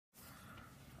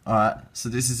Alright, so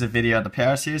this is a video on the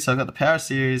power series. So I've got the power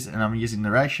series and I'm using the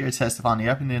ratio test to find the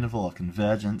open interval of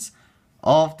convergence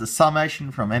of the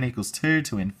summation from n equals 2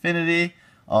 to infinity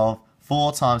of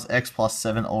 4 times x plus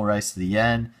 7 all raised to the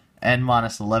n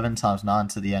minus 11 times 9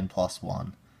 to the n plus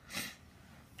 1.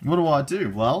 What do I do?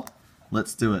 Well,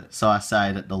 let's do it. So I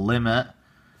say that the limit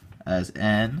as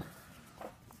n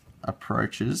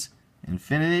approaches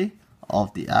infinity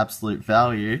of the absolute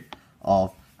value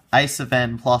of a sub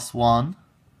n plus 1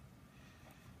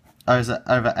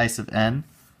 over a sub n,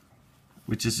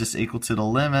 which is just equal to the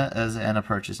limit as n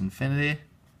approaches infinity,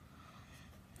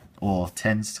 or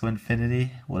tends to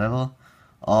infinity, whatever,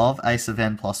 of a sub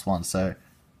n plus 1. So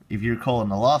if you recall in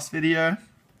the last video,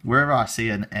 wherever I see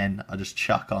an n, I just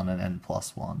chuck on an n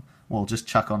plus 1. Well, just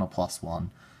chuck on a plus 1.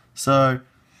 So,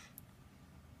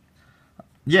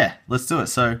 yeah, let's do it.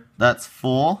 So that's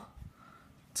 4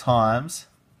 times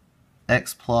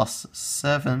x plus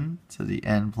 7 to the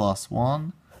n plus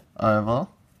 1 over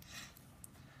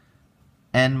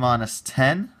n minus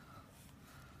 10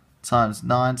 times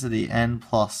 9 to the n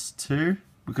plus 2,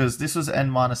 because this was n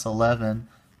minus 11,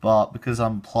 but because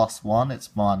I'm plus 1, it's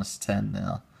minus 10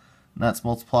 now. And that's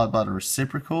multiplied by the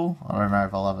reciprocal. I don't know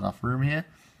if I'll have enough room here.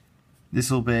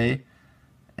 This will be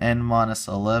n minus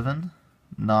 11,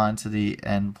 9 to the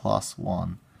n plus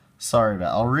 1. Sorry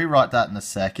about I'll rewrite that in a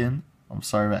second. I'm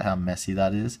sorry about how messy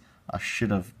that is. I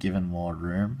should have given more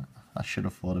room. I should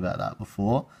have thought about that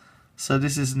before. So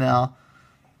this is now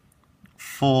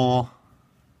 4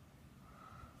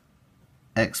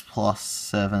 x plus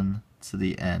 7 to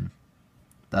the n.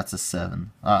 That's a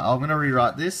 7. Alright, I'm going to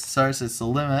rewrite this. So it's the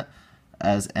limit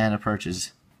as n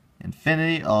approaches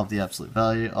infinity of the absolute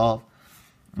value of,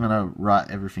 I'm going to write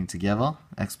everything together,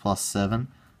 x plus 7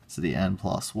 to the n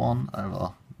plus 1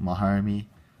 over my homie.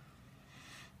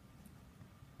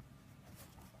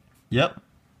 Yep,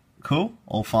 cool,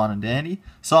 all fine and dandy.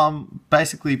 So I'm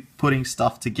basically putting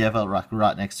stuff together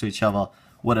right next to each other,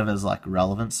 whatever's like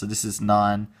relevant. So this is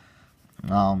 9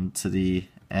 to the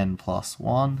n plus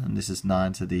 1, and this is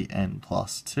 9 to the n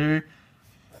plus 2,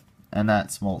 and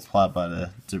that's multiplied by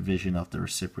the division of the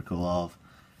reciprocal of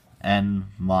n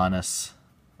minus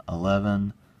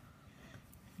 11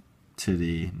 to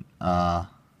the,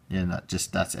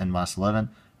 that's n minus 11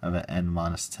 over n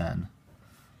minus 10.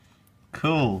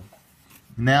 Cool.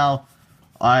 Now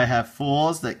I have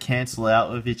 4's that cancel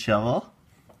out with each other.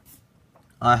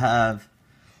 I have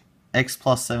x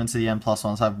plus 7 to the n plus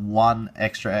 1, so I have one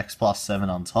extra x plus 7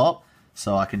 on top,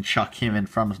 so I can chuck him in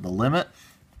front of the limit.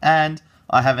 And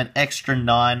I have an extra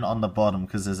 9 on the bottom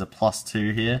because there's a plus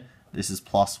 2 here. This is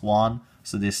plus 1,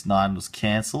 so this 9 was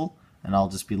cancelled, and I'll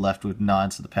just be left with 9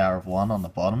 to the power of 1 on the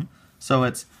bottom. So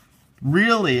it's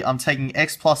really, I'm taking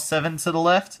x plus 7 to the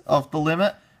left of the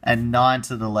limit and 9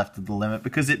 to the left of the limit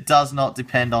because it does not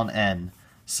depend on n.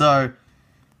 So,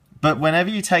 but whenever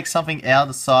you take something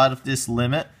outside of this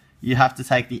limit, you have to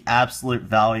take the absolute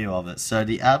value of it. So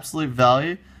the absolute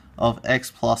value of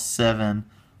x plus 7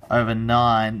 over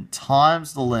 9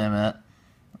 times the limit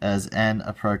as n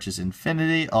approaches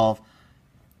infinity of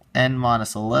n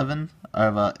minus 11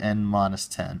 over n minus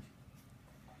 10.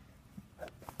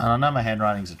 And I know my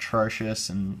handwriting's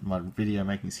atrocious and my video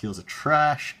making skills are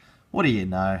trash. What do you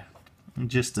know? I'm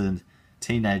just a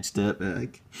teenage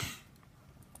dirtbag.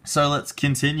 So let's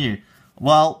continue.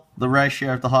 Well, the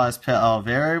ratio of the highest power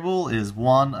variable is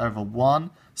 1 over 1.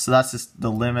 So that's just the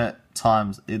limit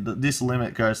times, this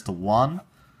limit goes to 1.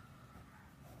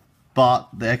 But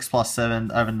the x plus 7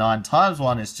 over 9 times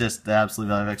 1 is just the absolute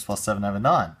value of x plus 7 over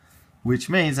 9. Which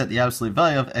means that the absolute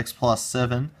value of x plus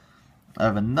 7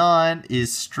 over 9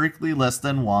 is strictly less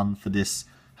than 1 for this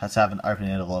has to have an open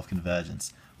interval of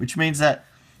convergence. Which means that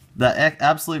the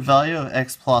absolute value of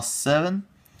x plus 7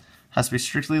 has to be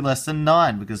strictly less than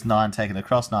 9, because 9 taken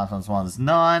across, 9 times 1 is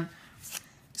 9.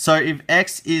 So if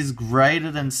x is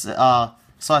greater than, so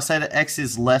I say that x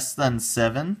is less than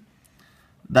 7,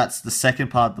 that's the second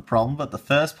part of the problem, but the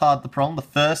first part of the problem, the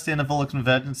first interval of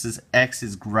convergence is x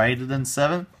is greater than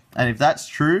 7, and if that's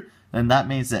true, then that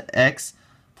means that x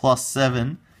plus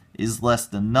 7 is less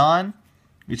than 9,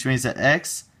 which means that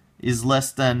x is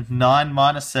less than 9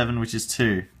 minus 7, which is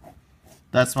 2.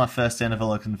 That's my first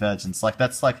interval of convergence. Like,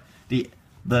 that's like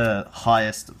the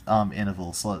highest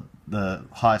interval, so the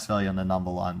highest value on the number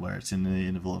line where it's in the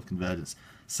interval of convergence.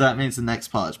 So that means the next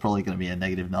part is probably going to be a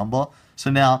negative number.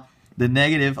 So now, the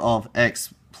negative of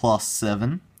x plus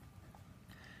 7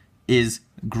 is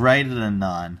greater than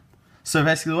 9. So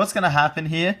basically what's going to happen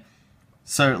here,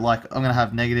 so like I'm going to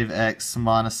have negative x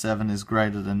minus 7 is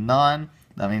greater than 9.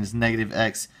 That means negative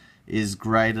x is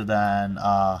greater than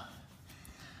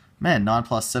Man, 9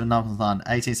 plus 7, 9 plus 9,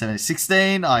 18, 17,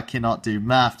 16. I cannot do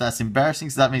math. That's embarrassing.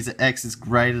 So that means that x is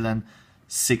greater than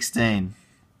 16.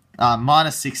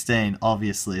 Minus 16,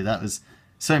 obviously. That was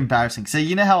so embarrassing. So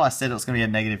you know how I said it was going to be a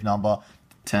negative number?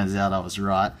 Turns out I was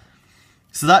right.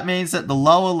 So that means that the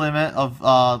lower limit of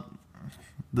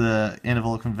the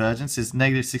interval of convergence is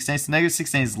negative 16. So negative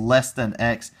 16 is less than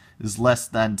x is less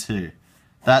than 2.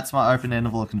 That's my open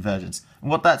interval of convergence. And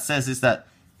what that says is that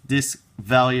this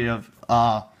value of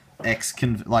x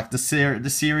the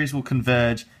series will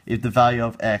converge if the value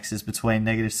of x is between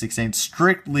negative 16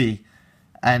 strictly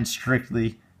and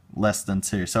strictly less than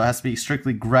 2. So it has to be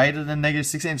strictly greater than negative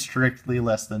 16, strictly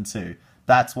less than 2.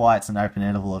 That's why it's an open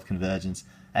interval of convergence.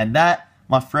 And that,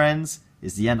 my friends,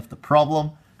 is the end of the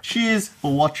problem. Cheers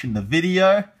for watching the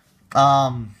video.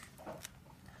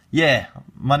 Yeah,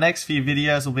 my next few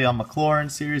videos will be on Maclaurin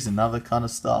series and other kind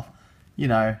of stuff. You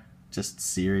know, just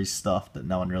series stuff that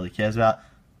no one really cares about.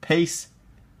 Peace,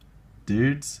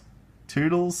 dudes,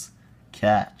 toodles,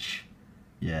 catch.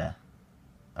 Yeah,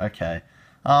 okay.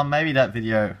 Maybe that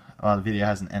video, the video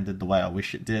hasn't ended the way I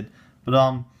wish it did.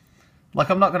 But, like,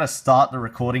 I'm not going to start the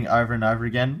recording over and over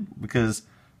again because,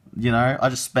 you know, I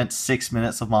just spent 6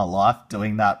 minutes of my life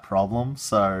doing that problem.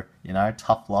 So, you know,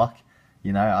 tough luck.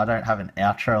 You know, I don't have an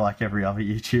outro like every other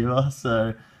YouTuber.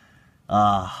 So,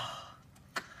 I'm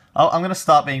going to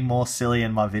start being more silly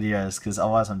in my videos because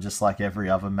otherwise I'm just like every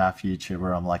other math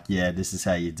YouTuber. I'm like, yeah, this is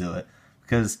how you do it.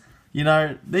 Because, you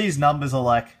know, these numbers are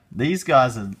like, these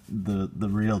guys are the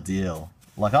real deal.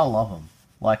 Like, I love them.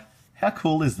 Like, how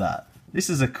cool is that? This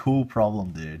is a cool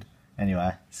problem, dude.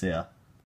 Anyway, see ya.